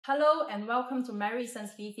Hello and welcome to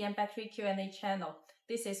MeritSun's Lithium Battery Q&A channel.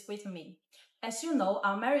 This is Vitamin. As you know,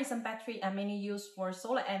 our MeritSun battery are mainly used for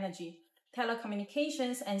solar energy,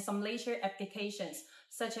 telecommunications, and some leisure applications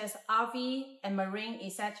such as RV and marine,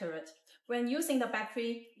 etc. When using the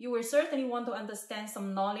battery, you will certainly want to understand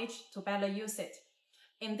some knowledge to better use it.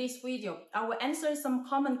 In this video, I will answer some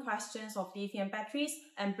common questions of lithium batteries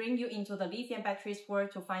and bring you into the lithium batteries world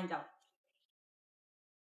to find out.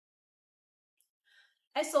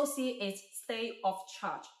 SOC is state of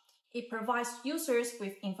charge. It provides users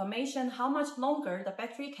with information how much longer the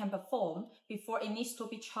battery can perform before it needs to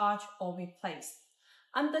be charged or replaced.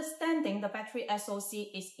 Understanding the battery SOC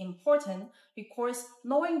is important because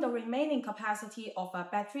knowing the remaining capacity of a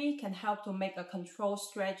battery can help to make a control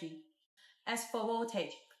strategy. As for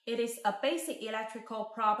voltage, it is a basic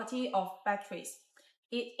electrical property of batteries.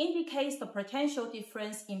 It indicates the potential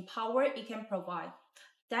difference in power it can provide.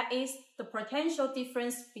 That is, the potential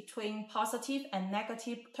difference between positive and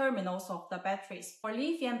negative terminals of the batteries. For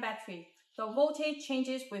lithium battery, the voltage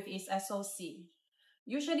changes with its SOC.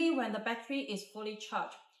 Usually when the battery is fully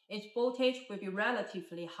charged, its voltage will be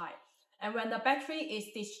relatively high. And when the battery is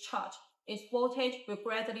discharged, its voltage will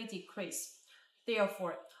gradually decrease.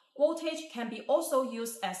 Therefore, voltage can be also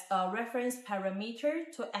used as a reference parameter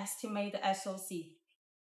to estimate the SOC.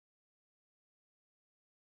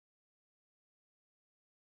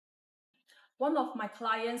 One of my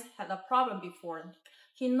clients had a problem before.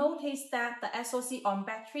 He noticed that the SOC on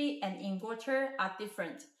battery and inverter are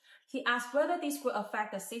different. He asked whether this would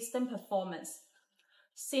affect the system performance.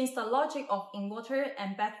 Since the logic of inverter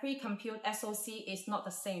and battery compute SOC is not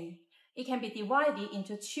the same, it can be divided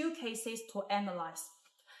into two cases to analyze.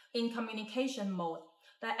 In communication mode,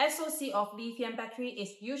 the SOC of lithium battery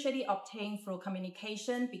is usually obtained through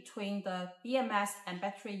communication between the BMS and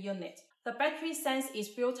battery unit. The battery sends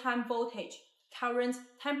its real-time voltage, current,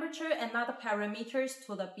 temperature, and other parameters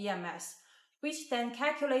to the BMS, which then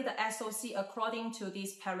calculate the SOC according to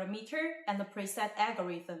this parameter and the preset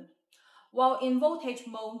algorithm. While in voltage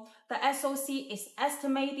mode, the SOC is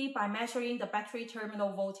estimated by measuring the battery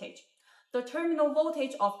terminal voltage. The terminal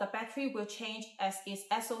voltage of the battery will change as its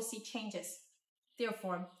SOC changes.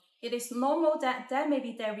 Therefore, it is normal that there may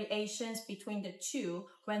be variations between the two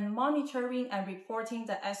when monitoring and reporting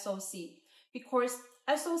the SOC, because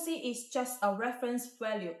SOC is just a reference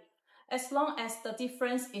value. As long as the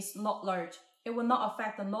difference is not large, it will not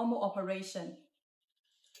affect the normal operation.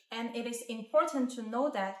 And it is important to know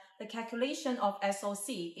that the calculation of SOC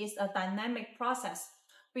is a dynamic process,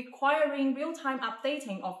 requiring real-time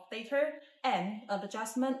updating of data and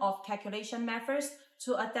adjustment of calculation methods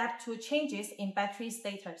to adapt to changes in battery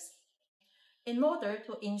status. In order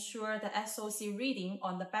to ensure the SOC reading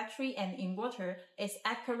on the battery and inverter is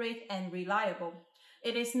accurate and reliable,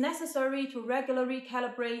 it is necessary to regularly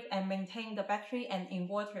calibrate and maintain the battery and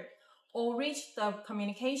inverter, or reach the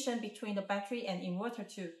communication between the battery and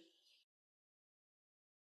inverter too.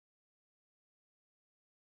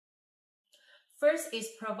 First is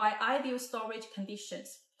provide ideal storage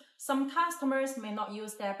conditions. Some customers may not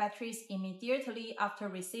use their batteries immediately after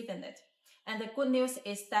receiving it. And the good news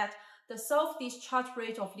is that the self-discharge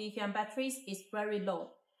rate of lithium batteries is very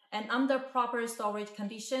low, and under proper storage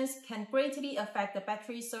conditions can greatly affect the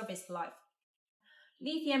battery service life.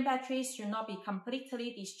 Lithium batteries should not be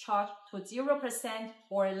completely discharged to 0%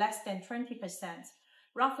 or less than 20%,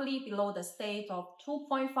 roughly below the state of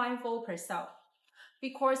 2.5 volts per cell.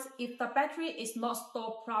 Because if the battery is not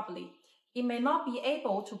stored properly, it may not be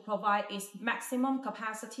able to provide its maximum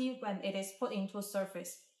capacity when it is put into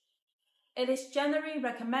service. It is generally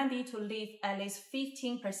recommended to leave at least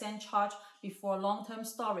 15% charge before long-term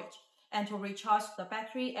storage and to recharge the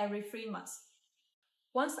battery every 3 months.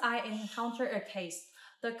 Once I encountered a case,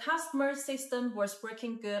 the customer's system was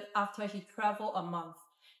working good after he traveled a month.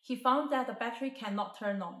 He found that the battery cannot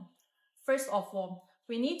turn on. First of all,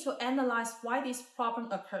 we need to analyze why this problem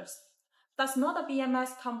occurs. Does not the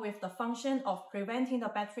BMS come with the function of preventing the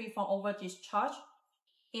battery from over-discharge?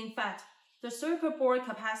 In fact, the circuit board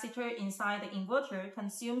capacitor inside the inverter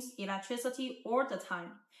consumes electricity all the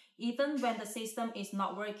time, even when the system is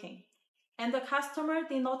not working. And the customer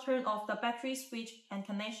did not turn off the battery switch and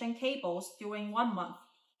connection cables during 1 month.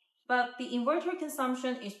 But the inverter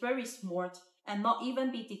consumption is very small and not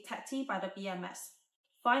even be detected by the BMS,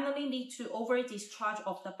 finally lead to over-discharge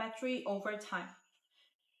of the battery over time.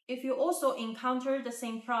 If you also encounter the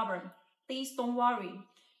same problem, please don't worry.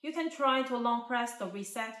 You can try to long press the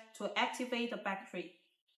reset to activate the battery.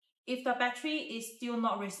 If the battery is still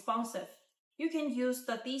not responsive, you can use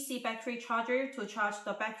the DC battery charger to charge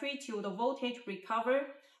the battery till the voltage recovers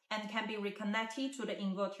and can be reconnected to the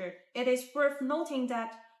inverter. It is worth noting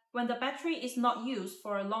that When the battery is not used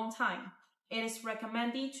for a long time, it is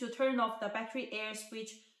recommended to turn off the battery air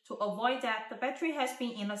switch to avoid that the battery has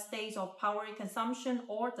been in a state of power consumption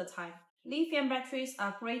all the time. Lithium batteries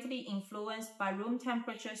are greatly influenced by room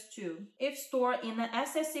temperatures too. If stored in an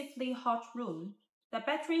excessively hot room, the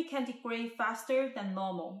battery can degrade faster than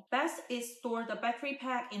normal. Best is store the battery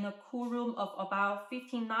pack in a cool room of about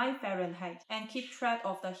 59 Fahrenheit and keep track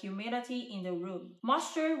of the humidity in the room.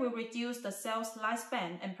 Moisture will reduce the cell's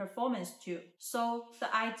lifespan and performance too. So,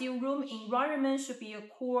 the ideal room environment should be a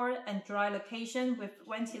cool and dry location with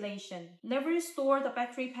ventilation. Never store the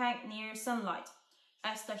battery pack near sunlight,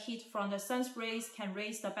 as the heat from the sun's rays can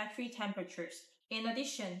raise the battery temperatures. In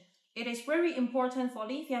addition, it is very important for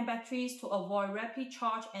lithium batteries to avoid rapid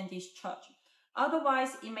charge and discharge.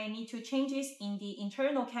 Otherwise, it may lead to changes in the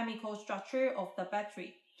internal chemical structure of the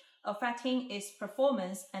battery, affecting its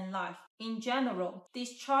performance and life. In general,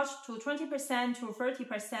 discharge to 20% to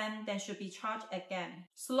 30%, then should be charged again.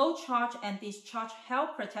 Slow charge and discharge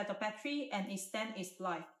help protect the battery and extend its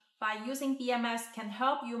life. By using BMS can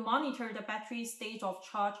help you monitor the battery's state of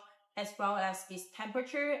charge as well as its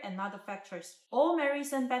temperature and other factors. All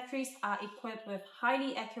MeriSun batteries are equipped with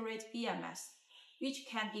highly accurate BMS, which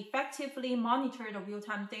can effectively monitor the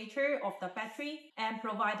real-time data of the battery and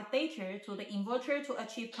provide data to the inverter to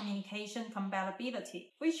achieve communication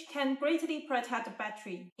compatibility, which can greatly protect the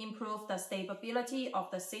battery, improve the stability of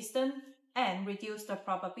the system, and reduce the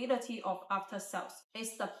probability of after-sales.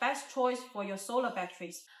 It's the best choice for your solar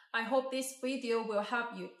batteries. I hope this video will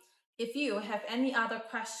help you. If you have any other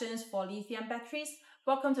questions for lithium batteries,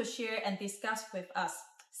 welcome to share and discuss with us.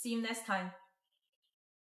 See you next time.